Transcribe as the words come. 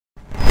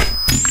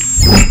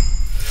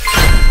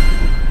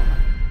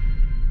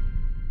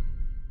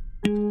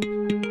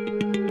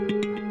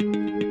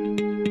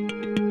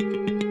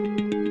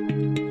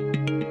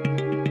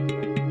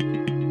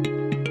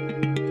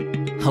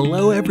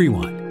Hello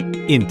everyone!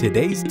 In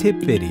today's tip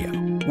video,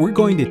 we're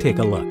going to take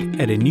a look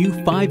at a new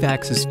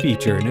 5-axis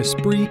feature in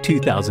ESPRIT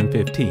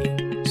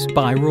 2015,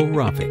 Spiral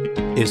Roughing.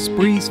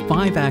 ESPRIT's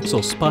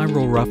 5-axis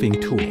spiral roughing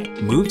tool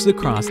moves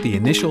across the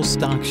initial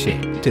stock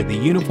shape to the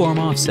uniform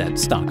offset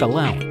stock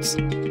allowance.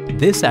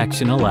 This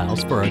action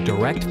allows for a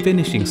direct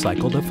finishing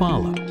cycle to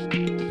follow.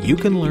 You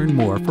can learn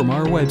more from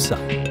our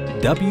website,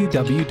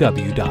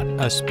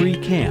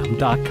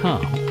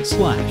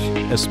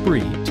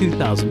 www.ESPRITCAM.com/ESPRIT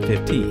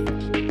 2015.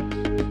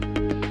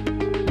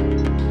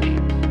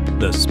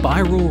 The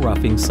spiral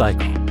roughing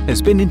cycle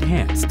has been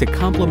enhanced to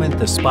complement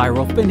the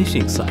spiral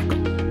finishing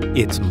cycle.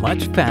 It's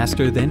much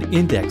faster than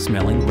index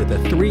milling with a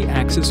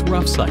 3-axis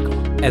rough cycle,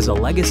 as a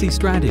legacy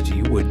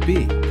strategy would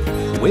be.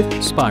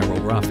 With spiral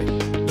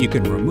roughing, you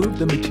can remove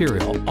the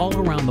material all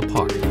around the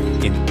part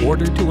in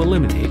order to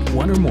eliminate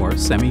one or more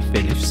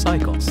semi-finished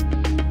cycles.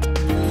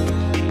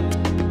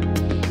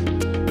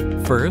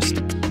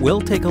 First,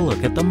 we'll take a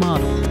look at the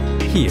model.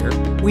 Here,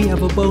 we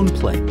have a bone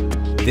plate.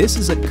 This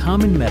is a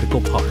common medical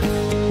part,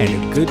 and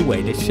a good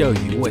way to show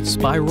you what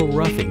spiral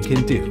roughing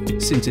can do,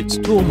 since it's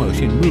dual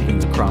motion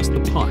moving across the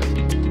part.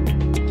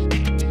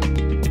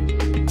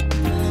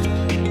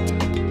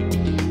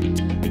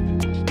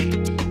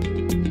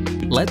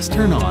 Let's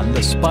turn on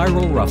the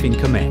spiral roughing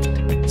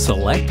command.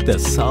 Select the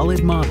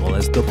solid model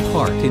as the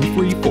part in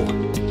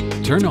freeform.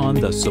 Turn on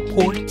the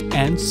support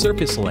and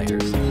surface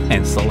layers,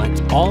 and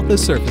select all the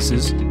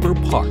surfaces per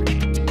part.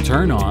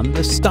 Turn on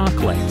the stock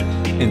layer,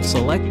 and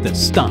select the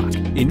stock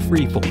in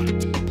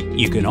freeform.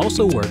 You can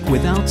also work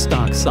without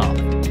stock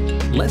solid.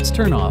 Let's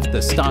turn off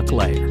the stock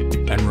layer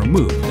and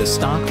remove the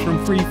stock from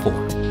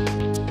freeform.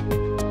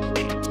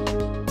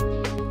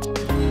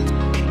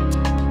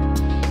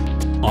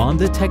 On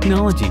the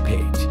technology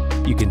page,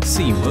 you can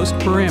see most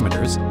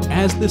parameters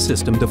as the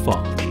system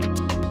default.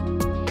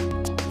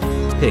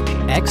 Pick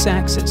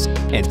X-axis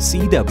and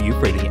CW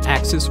for the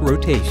axis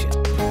rotation.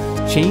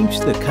 Change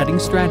the cutting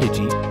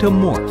strategy to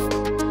morph.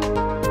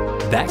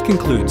 That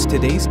concludes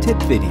today's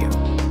tip video.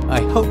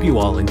 I hope you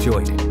all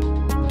enjoyed it.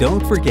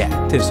 Don't forget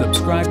to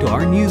subscribe to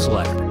our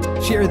newsletter,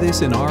 share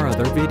this and our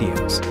other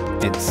videos,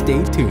 and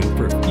stay tuned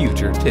for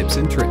future tips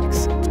and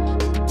tricks.